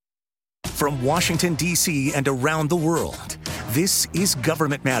From Washington, D.C. and around the world, this is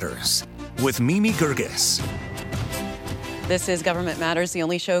Government Matters with Mimi Gerges. This is Government Matters, the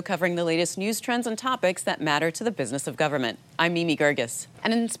only show covering the latest news trends and topics that matter to the business of government. I'm Mimi Gerges.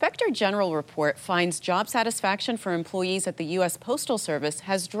 An Inspector General report finds job satisfaction for employees at the U.S. Postal Service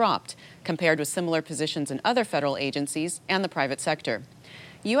has dropped compared with similar positions in other federal agencies and the private sector.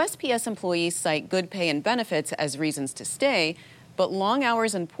 USPS employees cite good pay and benefits as reasons to stay, but long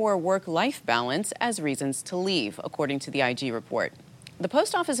hours and poor work-life balance as reasons to leave, according to the IG report. The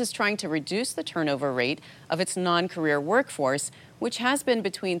Post Office is trying to reduce the turnover rate of its non-career workforce, which has been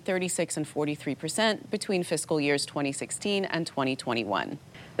between 36 and 43% between fiscal years 2016 and 2021.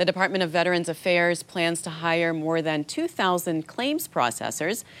 The Department of Veterans Affairs plans to hire more than 2,000 claims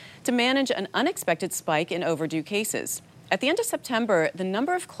processors to manage an unexpected spike in overdue cases. At the end of September, the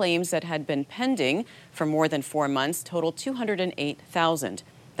number of claims that had been pending for more than 4 months totaled 208,000.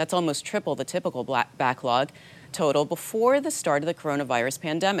 That's almost triple the typical backlog total before the start of the coronavirus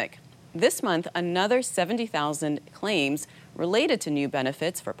pandemic. This month, another 70,000 claims related to new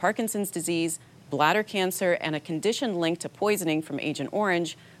benefits for Parkinson's disease, bladder cancer, and a condition linked to poisoning from Agent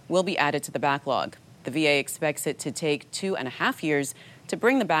Orange will be added to the backlog. The VA expects it to take 2.5 years to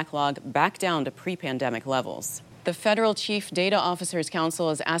bring the backlog back down to pre-pandemic levels. The Federal Chief Data Officers Council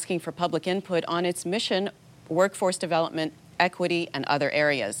is asking for public input on its mission, workforce development, equity, and other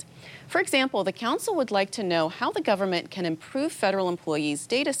areas. For example, the council would like to know how the government can improve federal employees'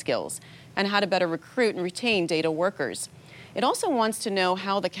 data skills and how to better recruit and retain data workers. It also wants to know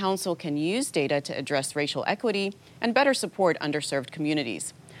how the council can use data to address racial equity and better support underserved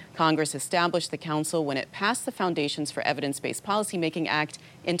communities. Congress established the council when it passed the Foundations for Evidence-Based Policymaking Act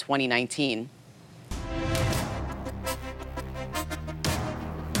in 2019.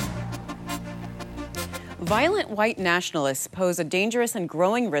 Violent white nationalists pose a dangerous and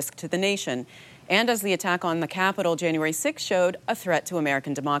growing risk to the nation, and as the attack on the Capitol January 6 showed, a threat to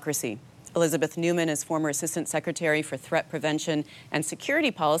American democracy. Elizabeth Neumann is former Assistant Secretary for Threat Prevention and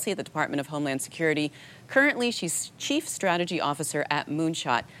Security Policy at the Department of Homeland Security. Currently, she's Chief Strategy Officer at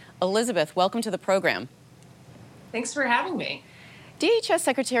Moonshot. Elizabeth, welcome to the program. Thanks for having me. DHS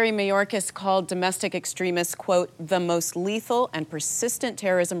Secretary Mayorkas called domestic extremists, quote, the most lethal and persistent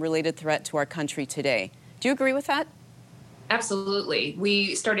terrorism-related threat to our country today. Do you agree with that? Absolutely.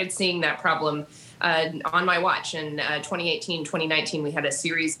 We started seeing that problem on my watch. In 2018, 2019, we had a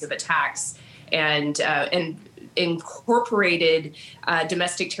series of attacks and incorporated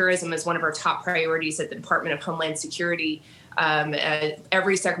domestic terrorism as one of our top priorities at the Department of Homeland Security.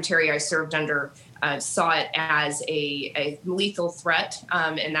 Every secretary I served under saw it as a lethal threat,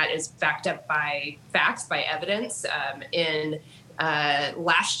 and that is backed up by facts, by evidence. In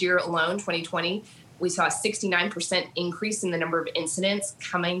last year alone, 2020, we saw a 69% increase in the number of incidents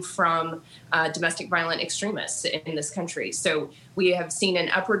coming from domestic violent extremists in this country. So we have seen an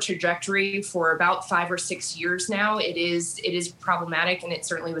upward trajectory for about 5 or 6 years now. It is problematic, and it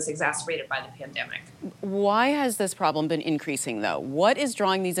certainly was exacerbated by the pandemic. Why has this problem been increasing, though? What is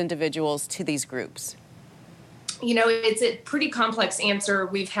drawing these individuals to these groups? You know, it's a pretty complex answer.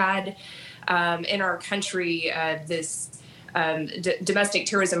 We've had in our country this domestic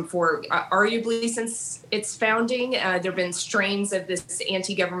terrorism for arguably since its founding. There have been strains of this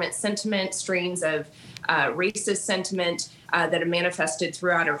anti-government sentiment, strains of racist sentiment that have manifested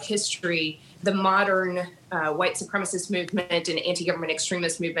throughout our history. The modern white supremacist movement and anti-government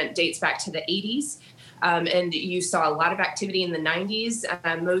extremist movement dates back to the 80s. And you saw a lot of activity in the 90s.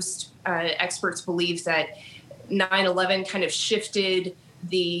 Most experts believe that 9/11 kind of shifted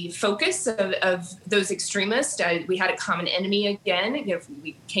the focus of those extremists. We had a common enemy again. You know,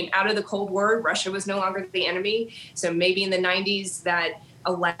 we came out of the Cold War. Russia was no longer the enemy. So maybe in the 90s that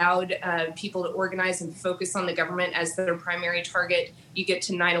allowed people to organize and focus on the government as their primary target. You get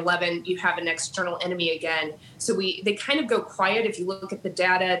to 9/11, you have an external enemy again. So they kind of go quiet. If you look at the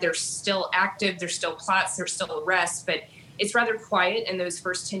data, they're still active. There's still plots. There's still arrests. But it's rather quiet in those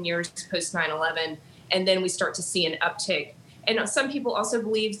first 10 years post 9/11. And then we start to see an uptick. And some people also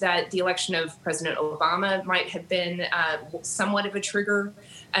believe that the election of President Obama might have been somewhat of a trigger.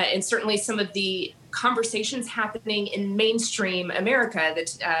 And certainly some of the conversations happening in mainstream America,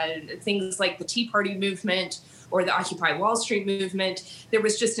 that things like the Tea Party movement or the Occupy Wall Street movement, there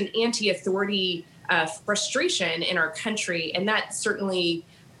was just an anti-authority frustration in our country. And that certainly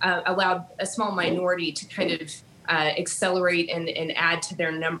allowed a small minority to kind of accelerate and add to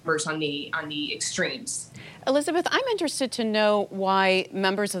their numbers on the extremes. Elizabeth, I'm interested to know why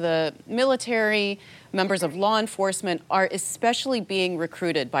members of the military, members of law enforcement are especially being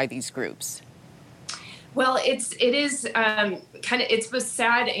recruited by these groups. Well, it is it's both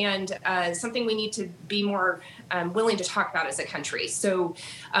sad and something we need to be more willing to talk about as a country. So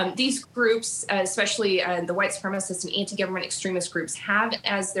these groups, especially the white supremacist and anti-government extremist groups, have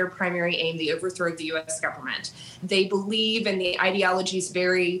as their primary aim the overthrow of the U.S. government. They believe, and the ideologies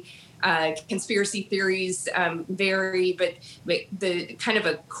vary. Conspiracy theories vary, but the kind of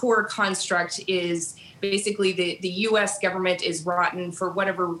a core construct is basically the U.S. government is rotten for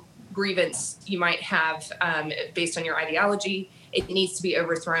whatever grievance you might have based on your ideology. It needs to be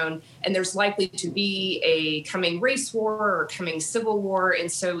overthrown, and there's likely to be a coming race war or coming civil war, and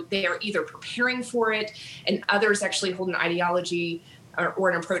so they are either preparing for it, and others actually hold an ideology or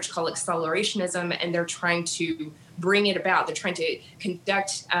an approach called accelerationism, and they're trying to bring it about. They're trying to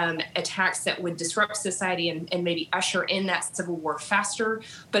conduct attacks that would disrupt society and maybe usher in that civil war faster.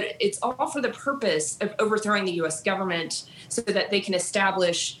 But it's all for the purpose of overthrowing the U.S. government so that they can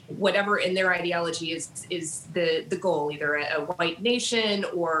establish whatever in their ideology is the goal, either a white nation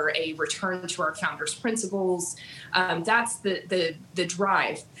or a return to our founders' principles. That's the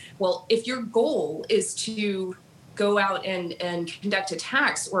drive. Well, if your goal is to go out and conduct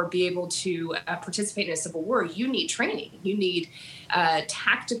attacks or be able to participate in a civil war, you need training. You need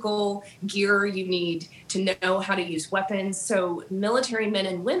tactical gear. You need to know how to use weapons. So military men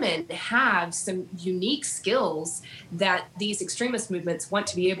and women have some unique skills that these extremist movements want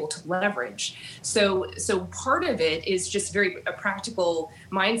to be able to leverage. So part of it is just a practical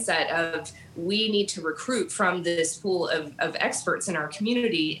mindset of we need to recruit from this pool of experts in our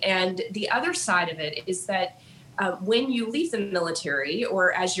community. And the other side of it is that when you leave the military,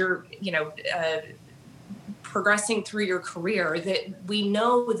 or as you're, progressing through your career, that we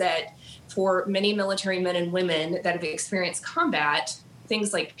know that for many military men and women that have experienced combat,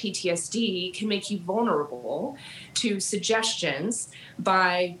 things like PTSD can make you vulnerable to suggestions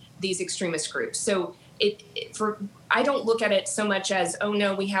by these extremist groups. So I don't look at it so much as, oh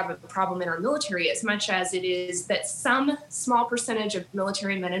no, we have a problem in our military, as much as it is that some small percentage of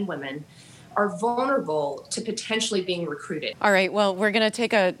military men and women are vulnerable to potentially being recruited. All right, well, we're going to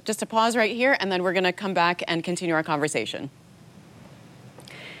take just a pause right here, and then we're going to come back and continue our conversation.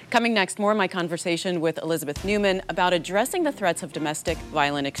 Coming next, more of my conversation with Elizabeth Neumann about addressing the threats of domestic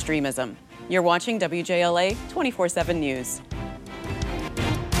violent extremism. You're watching WJLA 24/7 News.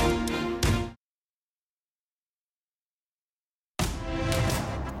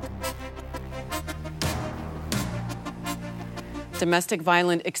 Domestic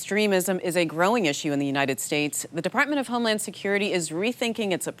violent extremism is a growing issue in the United States. The Department of Homeland Security is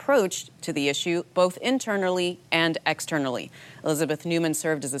rethinking its approach to the issue, both internally and externally. Elizabeth Neumann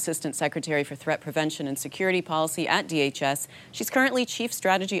served as Assistant Secretary for Threat Prevention and Security Policy at DHS. She's currently Chief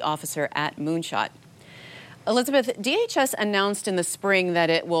Strategy Officer at Moonshot. Elizabeth, DHS announced in the spring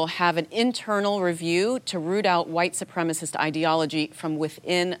that it will have an internal review to root out white supremacist ideology from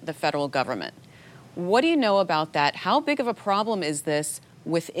within the federal government. What do you know about that? How big of a problem is this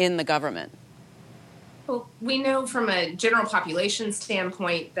within the government? Well, we know from a general population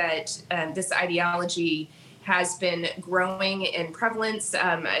standpoint that this ideology has been growing in prevalence.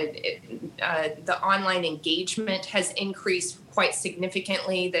 The online engagement has increased quite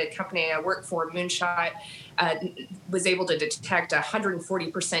significantly. The company I work for, Moonshot, was able to detect a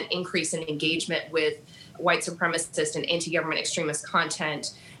 140% increase in engagement with white supremacist and anti-government extremist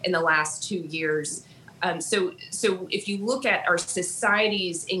content in the last 2 years. So if you look at our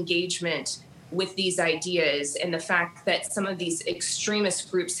society's engagement with these ideas and the fact that some of these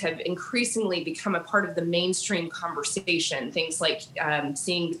extremist groups have increasingly become a part of the mainstream conversation, things like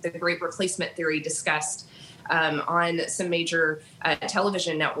seeing the Great Replacement theory discussed on some major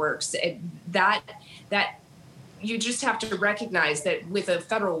television networks, that you just have to recognize that with a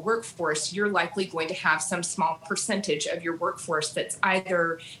federal workforce, you're likely going to have some small percentage of your workforce that's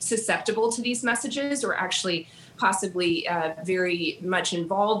either susceptible to these messages or actually possibly very much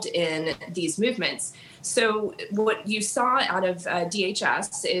involved in these movements. So what you saw out of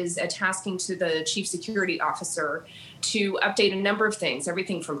DHS is a tasking to the chief security officer to update a number of things,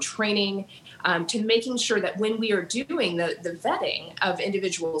 everything from training to making sure that when we are doing the vetting of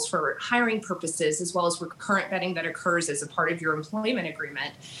individuals for hiring purposes, as well as recurrent vetting that occurs as a part of your employment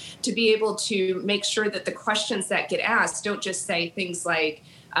agreement, to be able to make sure that the questions that get asked don't just say things like,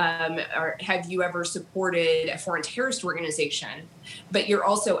 or have you ever supported a foreign terrorist organization? But you're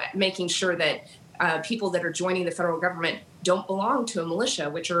also making sure that people that are joining the federal government don't belong to a militia,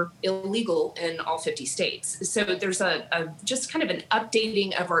 which are illegal in all 50 states. So there's a just kind of an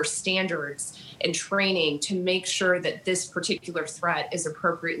updating of our standards and training to make sure that this particular threat is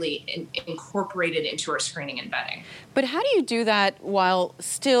appropriately incorporated into our screening and vetting. But how do you do that while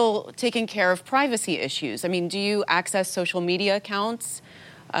still taking care of privacy issues? I mean, do you access social media accounts?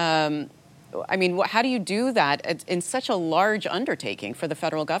 How do you do that in such a large undertaking for the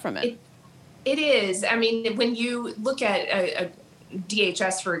federal government? It is. I mean, when you look at a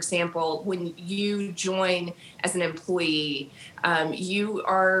DHS, for example, when you join as an employee, you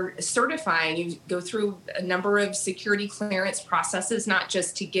are certifying, you go through a number of security clearance processes, not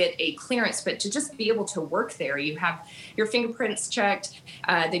just to get a clearance, but to just be able to work there. You have your fingerprints checked,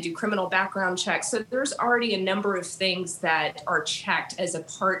 they do criminal background checks. So there's already a number of things that are checked as a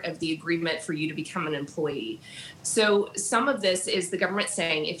part of the agreement for you to become an employee. So some of this is the government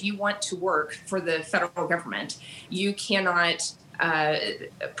saying, if you want to work for the federal government, you cannot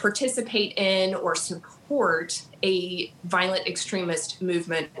participate in or support a violent extremist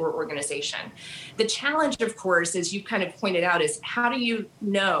movement or organization. The challenge, of course, as you kind of pointed out, is how do you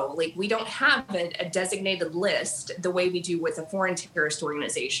know? Like, we don't have a designated list the way we do with a foreign terrorist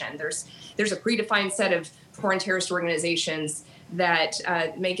organization. There's a predefined set of foreign terrorist organizations that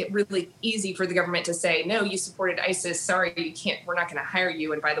make it really easy for the government to say, no, you supported ISIS, sorry, you can't, we're not going to hire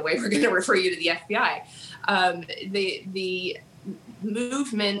you, and by the way, we're going to refer you to the FBI. The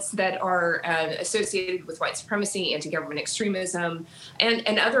movements that are associated with white supremacy, anti-government extremism,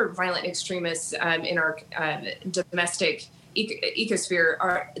 and other violent extremists in our domestic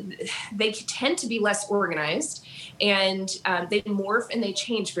ecosphere they tend to be less organized, and they morph and they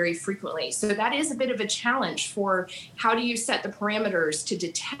change very frequently. So that is a bit of a challenge for how do you set the parameters to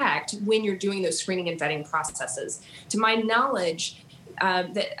detect when you're doing those screening and vetting processes. To my knowledge,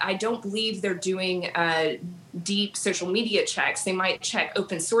 that I don't believe they're doing deep social media checks. They might check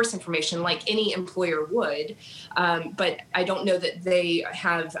open source information like any employer would, but I don't know that they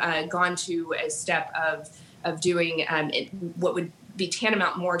have gone to a step of doing what would be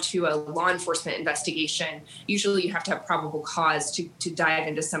tantamount more to a law enforcement investigation. Usually you have to have probable cause to dive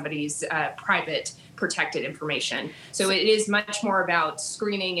into somebody's private protected information. So it is much more about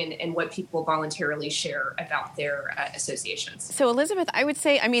screening and what people voluntarily share about their associations. So Elizabeth, I would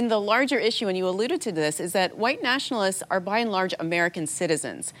say, the larger issue, and you alluded to this, is that white nationalists are by and large American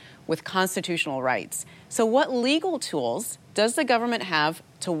citizens with constitutional rights. So what legal tools does the government have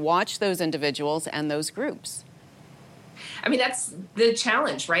to watch those individuals and those groups? That's the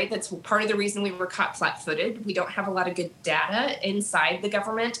challenge, right? That's part of the reason we were caught flat-footed. We don't have a lot of good data inside the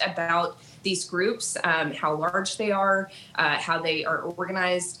government about these groups, how large they are, how they are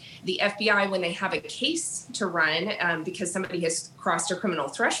organized. The FBI, when they have a case to run, because somebody has crossed a criminal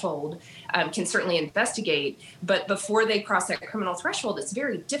threshold, can certainly investigate. But before they cross that criminal threshold, it's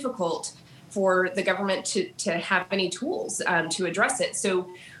very difficult for the government to have any tools to address it. So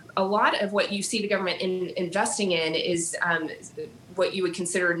a lot of what you see the government investing in is what you would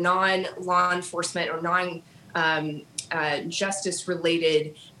consider non-law enforcement or non-justice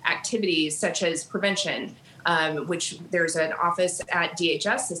related activities, such as prevention, which there's an office at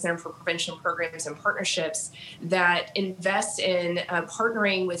DHS, the Center for Prevention Programs and Partnerships, that invests in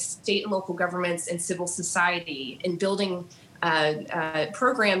partnering with state and local governments and civil society in building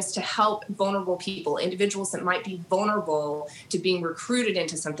programs to help vulnerable people, individuals that might be vulnerable to being recruited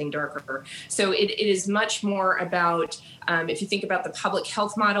into something darker. So it is much more about, if you think about the public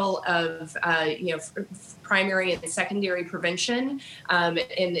health model of, primary and secondary prevention, and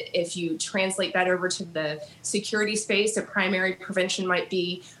if you translate that over to the security space, a primary prevention might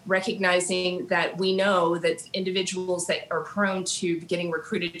be recognizing that we know that individuals that are prone to getting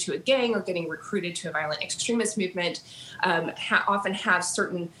recruited to a gang or getting recruited to a violent extremist movement often have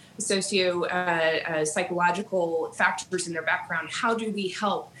certain psychological factors in their background. How do we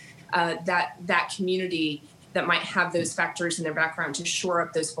help that community that might have those factors in their background to shore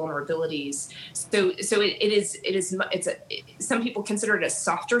up those vulnerabilities? So some people consider it a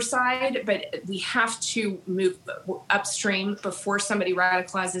softer side, but we have to move upstream before somebody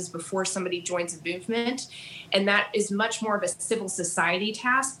radicalizes, before somebody joins a movement. And that is much more of a civil society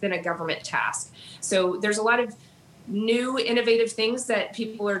task than a government task. So there's a lot of new innovative things that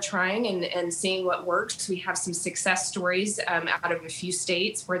people are trying and seeing what works. We have some success stories out of a few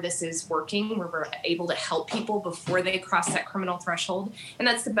states where this is working, where we're able to help people before they cross that criminal threshold. And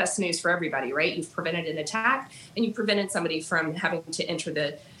that's the best news for everybody, right? You've prevented an attack and you've prevented somebody from having to enter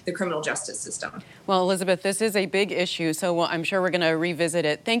the criminal justice system. Well, Elizabeth, this is a big issue, so I'm sure we're going to revisit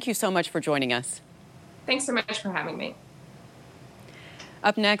it. Thank you so much for joining us. Thanks so much for having me.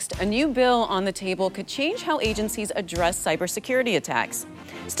 Up next, a new bill on the table could change how agencies address cybersecurity attacks.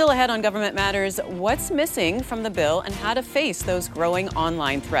 Still ahead on Government Matters, what's missing from the bill and how to face those growing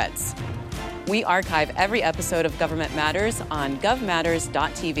online threats. We archive every episode of Government Matters on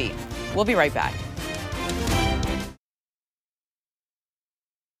govmatters.tv. We'll be right back.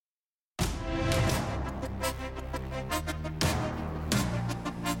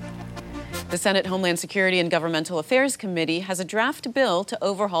 The Senate Homeland Security and Governmental Affairs Committee has a draft bill to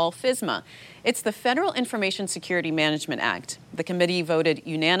overhaul FISMA. It's the Federal Information Security Management Act. The committee voted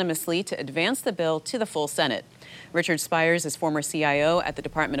unanimously to advance the bill to the full Senate. Richard Spires is former CIO at the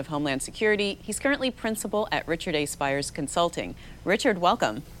Department of Homeland Security. He's currently principal at Richard A. Spires Consulting. Richard,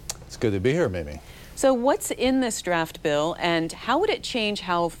 welcome. It's good to be here, Mimi. So what's in this draft bill, and how would it change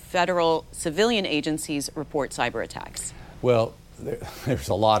how federal civilian agencies report cyber attacks? Well, there's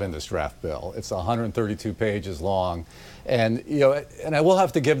a lot in this draft bill. It's 132 pages long. And, and I will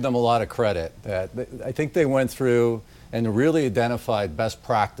have to give them a lot of credit that I think they went through and really identified best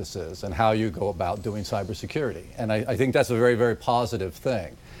practices and how you go about doing cybersecurity. And I think that's a very, very positive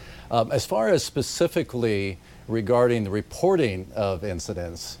thing. As far as specifically regarding the reporting of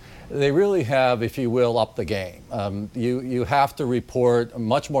incidents, they really have, if you will, upped the game. You have to report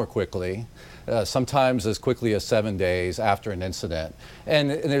much more quickly. Sometimes as quickly as 7 days after an incident. And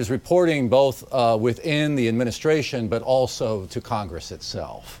there's reporting both within the administration, but also to Congress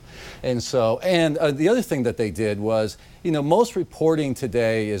itself. And so, the other thing that they did was, most reporting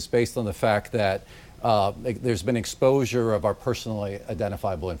today is based on the fact that there's been exposure of our personally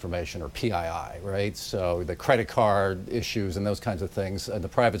identifiable information, or PII, right? So the credit card issues and those kinds of things in the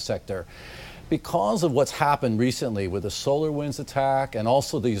private sector. Because of what's happened recently with the SolarWinds attack and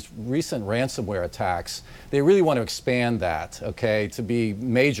also these recent ransomware attacks, they really want to expand that, okay, to be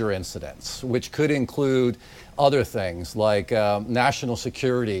major incidents, which could include other things like national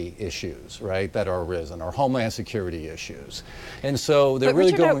security issues, right, that are arisen, or homeland security issues. And so they're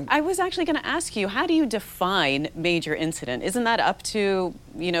really Richard, going... I was actually going to ask you, how do you define major incident? Isn't that up to,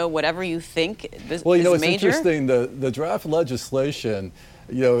 whatever you think is major? Well, it's interesting, the draft legislation,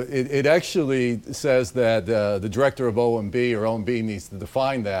 it actually says that the director of OMB or OMB needs to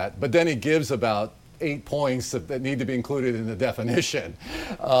define that, but then it gives about 8 points that need to be included in the definition.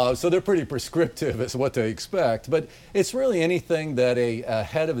 So they're pretty prescriptive as what to expect, but it's really anything that a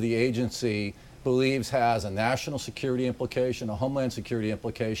head of the agency believes has a national security implication, a homeland security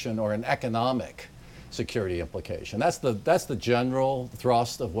implication, or an economic security implication. That's the general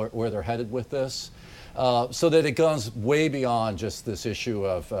thrust of where they're headed with this. So that it goes way beyond just this issue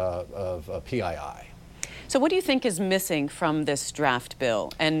of PII. So what do you think is missing from this draft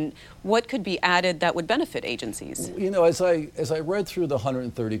bill, and what could be added that would benefit agencies? As I read through the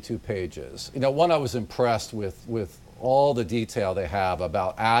 132 pages, one, I was impressed with all the detail they have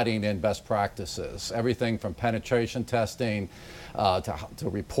about adding in best practices, everything from penetration testing to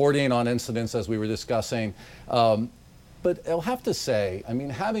reporting on incidents, as we were discussing. But I'll have to say,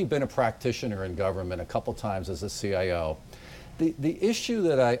 having been a practitioner in government a couple times as a CIO, the issue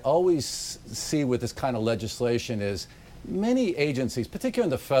that I always see with this kind of legislation is many agencies, particularly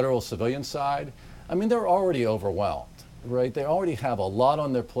on the federal civilian side, they're already overwhelmed, right? They already have a lot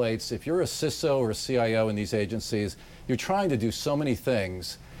on their plates. If you're a CISO or a CIO in these agencies, you're trying to do so many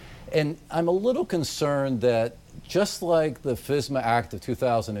things. And I'm a little concerned that just like the FISMA Act of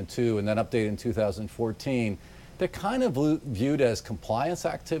 2002 and then updated in 2014, they're kind of viewed as compliance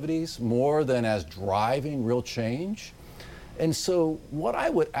activities more than as driving real change. And so what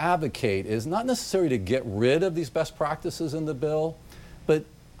I would advocate is not necessarily to get rid of these best practices in the bill, but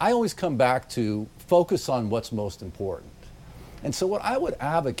I always come back to focus on what's most important. And so what I would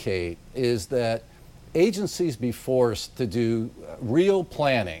advocate is that agencies be forced to do real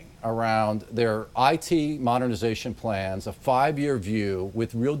planning around their IT modernization plans, a 5-year view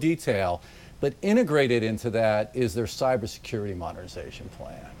with real detail, but integrated into that is their cybersecurity modernization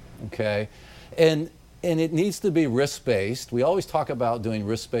plan, okay? And it needs to be risk-based. We always talk about doing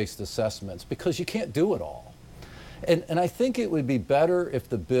risk-based assessments because you can't do it all. And I think it would be better if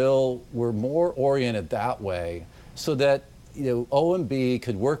the bill were more oriented that way so that OMB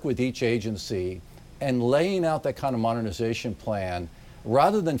could work with each agency and laying out that kind of modernization plan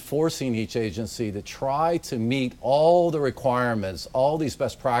rather than forcing each agency to try to meet all the requirements, all these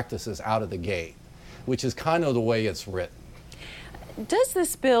best practices out of the gate, which is kind of the way it's written. Does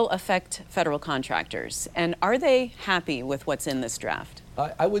this bill affect federal contractors, and are they happy with what's in this draft?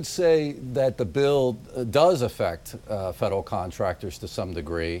 I would say that the bill does affect federal contractors to some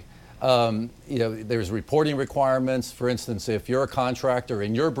degree. There's reporting requirements. For instance, if you're a contractor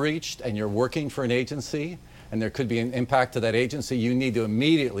and you're breached and you're working for an agency, and there could be an impact to that agency, you need to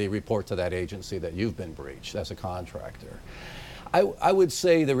immediately report to that agency that you've been breached as a contractor. I would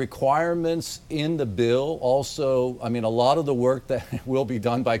say the requirements in the bill also, I mean, a lot of the work that will be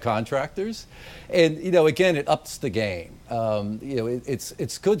done by contractors. And, again, it ups the game.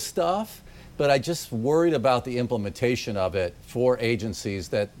 It's good stuff, but I just worried about the implementation of it for agencies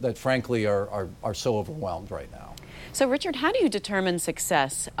that frankly are so overwhelmed right now. So, Richard, how do you determine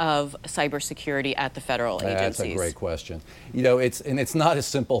success of cybersecurity at the federal agencies? That's a great question. It's not a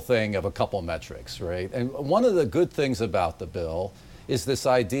simple thing of a couple metrics, right? And one of the good things about the bill is this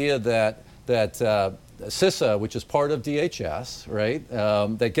idea that CISA, which is part of DHS, right,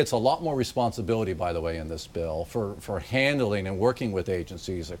 that gets a lot more responsibility, by the way, in this bill for handling and working with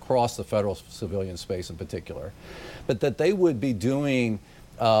agencies across the federal civilian space in particular, but that they would be doing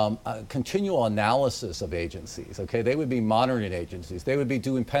a continual analysis of agencies, okay? They would be monitoring agencies. They would be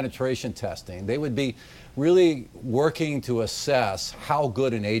doing penetration testing. They would be really working to assess how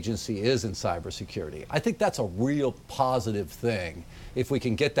good an agency is in cybersecurity. I think that's a real positive thing if we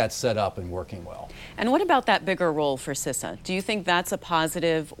can get that set up and working well. And what about that bigger role for CISA? Do you think that's a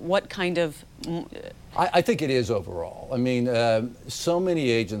positive? What kind of... I think it is overall. I mean, so many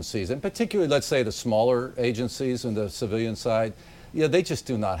agencies, and particularly, let's say, the smaller agencies in the civilian side, they just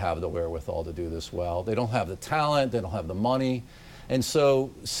do not have the wherewithal to do this well. They don't have the talent, they don't have the money. And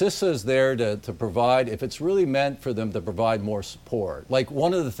so CISA is there to provide, if it's really meant for them to provide more support. Like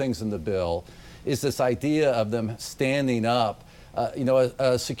one of the things in the bill is this idea of them standing up,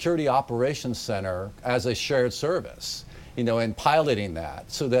 a security operations center as a shared service, and piloting that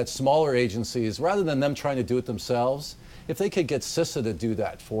so that smaller agencies, rather than them trying to do it themselves, if they could get CISA to do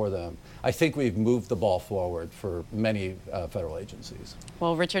that for them, I think we've moved the ball forward for many federal agencies.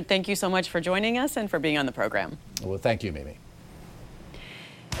 Well, Richard, thank you so much for joining us and for being on the program. Well, thank you, Mimi.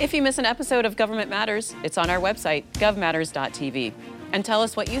 If you miss an episode of Government Matters, it's on our website, govmatters.tv. And tell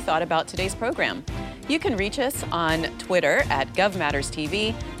us what you thought about today's program. You can reach us on Twitter at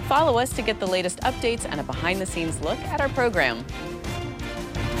GovMattersTV. Follow us to get the latest updates and a behind-the-scenes look at our program.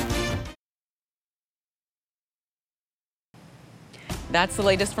 That's the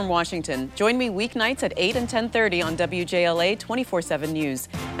latest from Washington. Join me weeknights at 8 and 10:30 on WJLA 24/7 News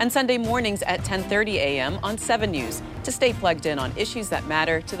and Sunday mornings at 10:30 a.m. on 7 News to stay plugged in on issues that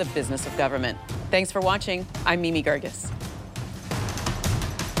matter to the business of government. Thanks for watching. I'm Mimi Gerges.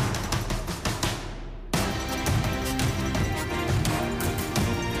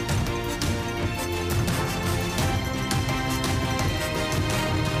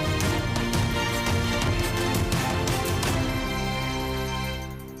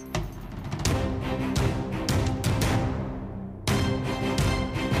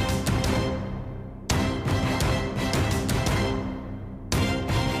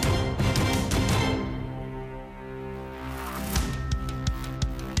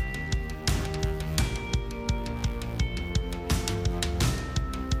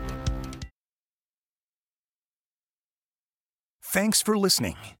 Thanks for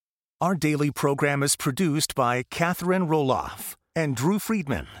listening. Our daily program is produced by Catherine Roloff and Drew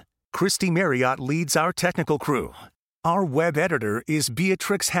Friedman. Christy Marriott leads our technical crew. Our web editor is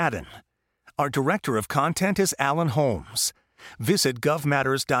Beatrix Haddon. Our director of content is Alan Holmes. Visit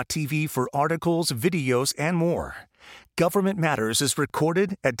govmatters.tv for articles, videos, and more. Government Matters is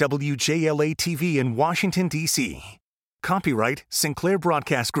recorded at WJLA-TV in Washington, D.C. Copyright Sinclair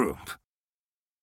Broadcast Group.